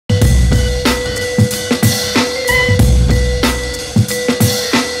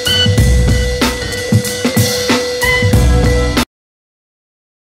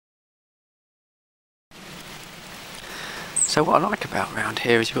So what I like about around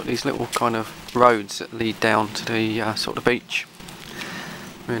here is you've got these little kind of roads that lead down to the sort of beach.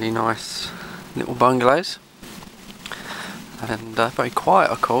 Really nice little bungalows, and very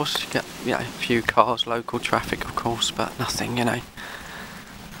quiet, of course. You get a few cars, local traffic, of course, but nothing, nothing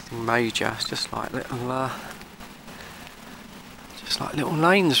major. It's just like little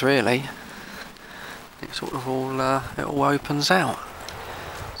lanes, really. It sort of it all opens out.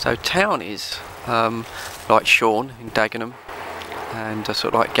 So town is like Sean in Dagenham, and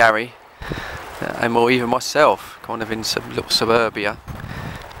sort of like Gary, and or even myself, kind of in some little suburbia.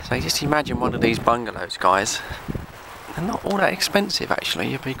 So just imagine one of these bungalows, guys. They're not all that expensive, actually.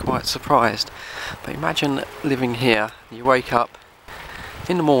 You'd be quite surprised. But imagine living here. You wake up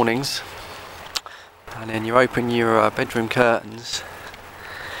in the mornings, and then you open your bedroom curtains,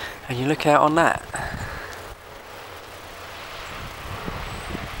 and you look out on that.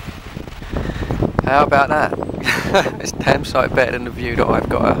 How about that? It's damn sight better than the view that I've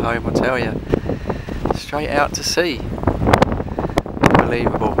got at home, I tell you. Straight out to sea.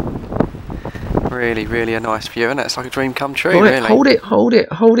 Unbelievable. Really, really a nice view, and it's like a dream come true, right, really. Hold it.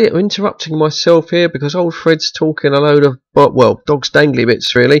 I'm interrupting myself here because old Fred's talking a load of, well, dog's dangly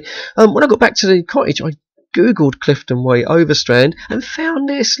bits, really. When I got back to the cottage, I googled Clifton Way, Overstrand, and found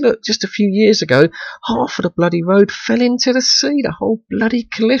this. Look, just a few years ago, half of the bloody road fell into the sea. The whole bloody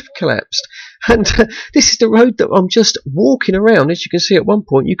cliff collapsed. And this is the road that I'm just walking around. As you can see, at one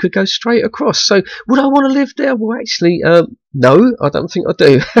point you could go straight across. So would I want to live there? Well, actually, no, I don't think I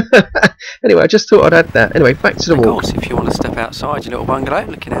do. Anyway, I just thought I'd add that. Anyway, back to the walk. Of course, if you want to step outside your little bungalow,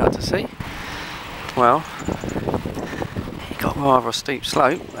 looking out to sea, well, you got rather a steep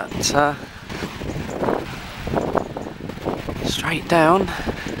slope, but straight down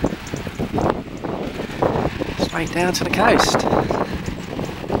to the coast.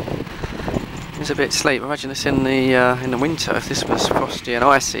 It's a bit steep. Imagine this in the winter. If this was frosty and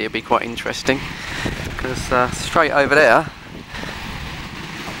icy, it'd be quite interesting, because straight over there,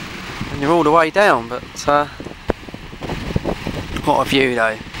 and you're all the way down. But what a view,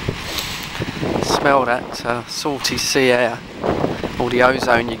 though! Smell that salty sea air, all the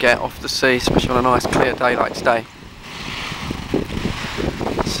ozone you get off the sea, especially on a nice clear day like today.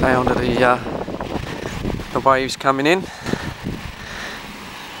 Sound of the waves coming in.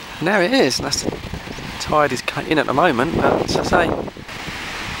 And there it is. That's the tide is in at the moment, but as I say,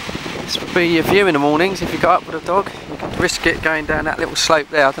 this would be your view in the mornings if you got up with a dog. You could risk it going down that little slope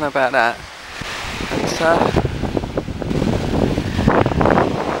there. I don't know about that. But,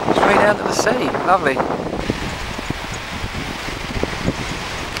 straight down to the sea. Lovely.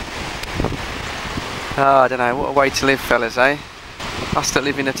 Oh, I don't know. What a way to live, fellas, eh? Us that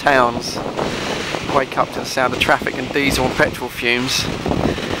live in the towns wake up to the sound of traffic and diesel and petrol fumes,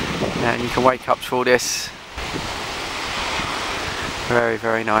 and you can wake up to all this. Very,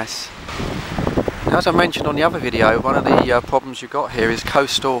 very nice. Now, as I mentioned on the other video, one of the problems you've got here is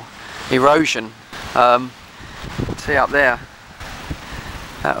coastal erosion. See up there,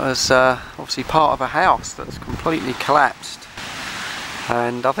 that was obviously part of a house that's completely collapsed,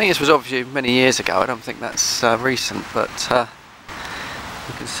 and I think this was obviously many years ago. I don't think that's recent, but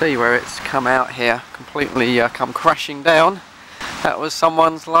you can see where it's come out here, completely come crashing down. That was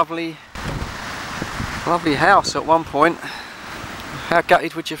someone's lovely house at one point. How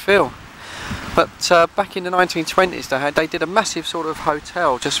gutted would you feel? But back in the 1920s they did a massive sort of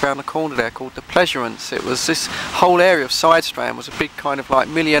hotel just around the corner there called the Pleasurance. It was this whole area of Side Strand was a big kind of like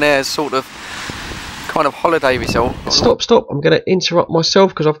millionaires sort of holiday resort. Stop. I'm going to interrupt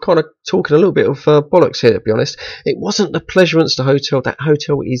myself because I've kind of talking a little bit of bollocks here, to be honest. It wasn't the Pleasurance, the hotel. That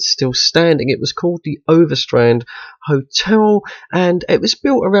hotel is still standing. It was called the Overstrand Hotel, and it was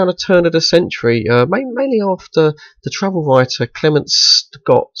built around the turn of the century, mainly after the travel writer Clement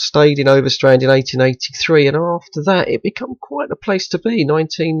Scott stayed in Overstrand in 1883, and after that it became quite a place to be.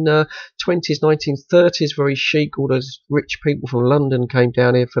 1920s, 1930s, very chic. All those rich people from London came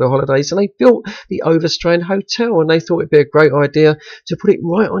down here for the holidays, and they built the Overstrand Hotel, and they thought it'd be a great idea to put it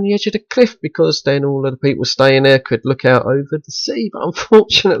right on the edge of the cliff, because then all of the people staying there could look out over the sea. But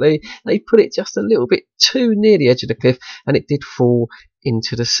unfortunately they put it just a little bit too near the edge of the cliff, and it did fall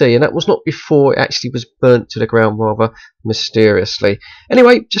into the sea, and that was not before it actually was burnt to the ground rather mysteriously.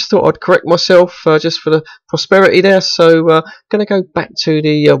 Anyway, just thought I'd correct myself just for the prosperity there. So gonna go back to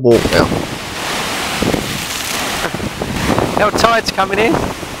the walk now. The tide's coming in.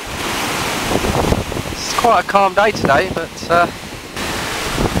 It's quite a calm day today, but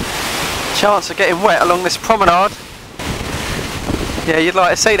chance of getting wet along this promenade. Yeah, you'd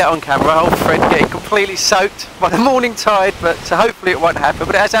like to see that on camera, old Fred getting completely soaked by the morning tide, but hopefully it won't happen.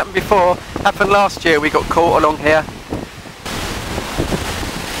 But it has happened before. Happened last year, we got caught along here.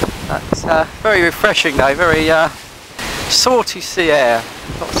 It's very refreshing though, very salty sea air,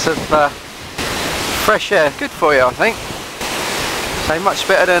 lots of fresh air, good for you I think. So much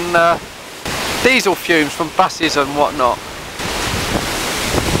better than diesel fumes from buses and whatnot.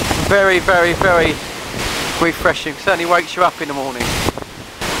 Very, very, very refreshing, certainly wakes you up in the morning.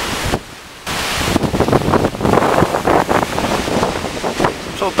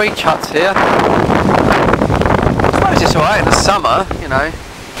 Some sort of beach huts here. I suppose it's alright in the summer, you know,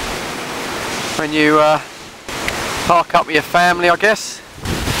 when you park up with your family I guess.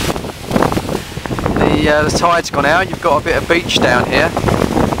 The tide's gone out, you've got a bit of beach down here.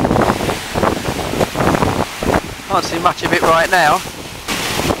 Can't see much of it right now.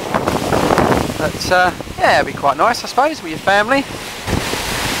 But yeah, it'd be quite nice I suppose with your family.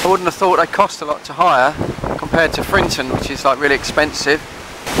 I wouldn't have thought they cost a lot to hire compared to Frinton, which is like really expensive.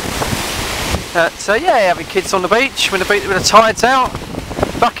 But yeah, having kids on the beach when the tide's out,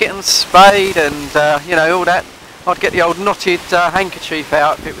 bucket and spade and you know, all that. I'd get the old knotted handkerchief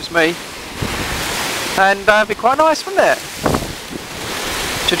out if it was me. And it'd be quite nice, wouldn't it?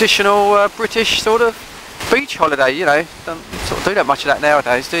 Traditional British sort of beach holiday, you know. Don't sort of do that much of that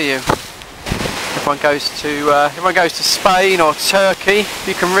nowadays, do you? Everyone goes to Spain or Turkey.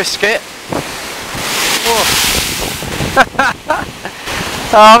 You can risk it.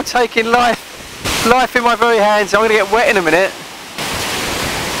 Oh, I'm taking life in my very hands. I'm going to get wet in a minute.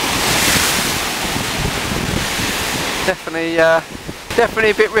 Definitely a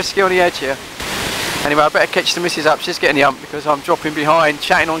bit risky on the edge here. Anyway, I better catch the missus up. She's getting the hump because I'm dropping behind,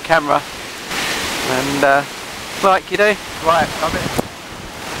 chatting on camera. And like you do. Right, I'm it.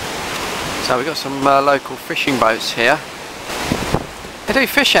 So we've got some local fishing boats here. They do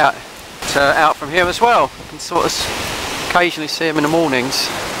fish out from here as well. You can sort of occasionally see them in the mornings.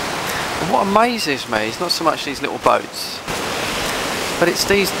 And what amazes me is not so much these little boats, but it's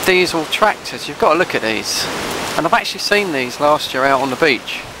these diesel tractors. You've got to look at these. And I've actually seen these last year out on the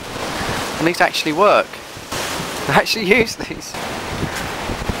beach. And these actually work. I actually use these.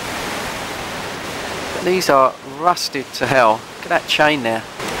 But these are rusted to hell. Look at that chain there.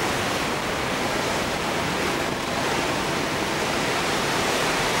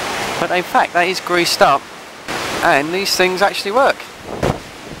 But in fact that is greased up and these things actually work.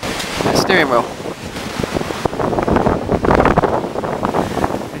 That steering wheel.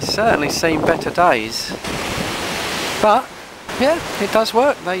 It's certainly seen better days. But yeah, it does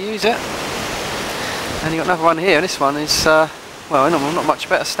work, they use it. And you've got another one here, and this one is, well, not much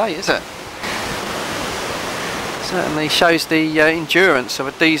better state, is it? Certainly shows the endurance of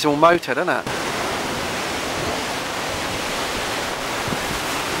a diesel motor, doesn't it?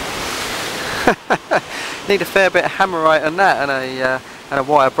 Need a fair bit of hammerite and that, and a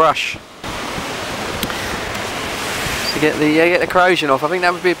wire brush to get the corrosion off. I think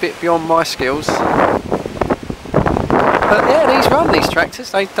that would be a bit beyond my skills. But yeah, these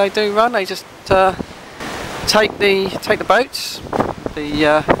tractors. They do run. They just take the boats,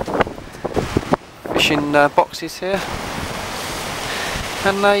 the fishing boxes here,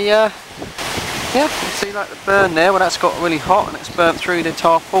 and they yeah, you can see like the burn there. Well, that's got really hot and it's burnt through the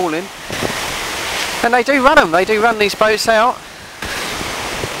tarpaulin. And they do run them. They do run these boats out.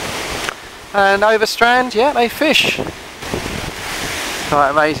 And Overstrand, yeah, they fish. Right,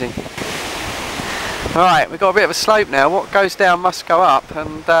 amazing. Right, we've got a bit of a slope now. What goes down must go up.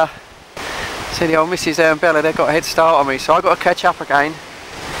 And see the old Mrs. there and Bella, they've got a head start on me, so I've got to catch up again.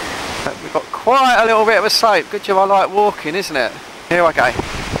 But we've got quite a little bit of a slope. Good job I like walking, isn't it? Here I go.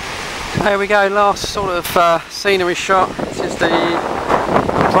 There we go, last sort of scenery shot. This is the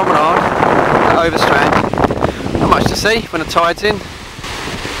promenade at Overstrand. Not much to see when the tide's in.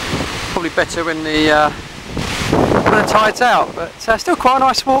 Probably better when the tide's out, but still quite a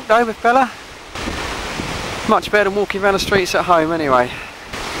nice walk though with Bella. Much better than walking around the streets at home anyway.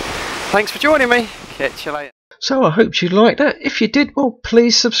 Thanks for joining me. Catch you later. So I hope you liked that. If you did, well,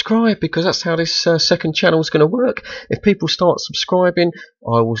 please subscribe, because that's how this second channel is going to work. If people start subscribing,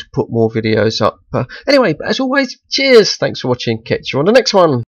 I will put more videos up. Anyway, as always, cheers. Thanks for watching. Catch you on the next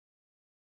one.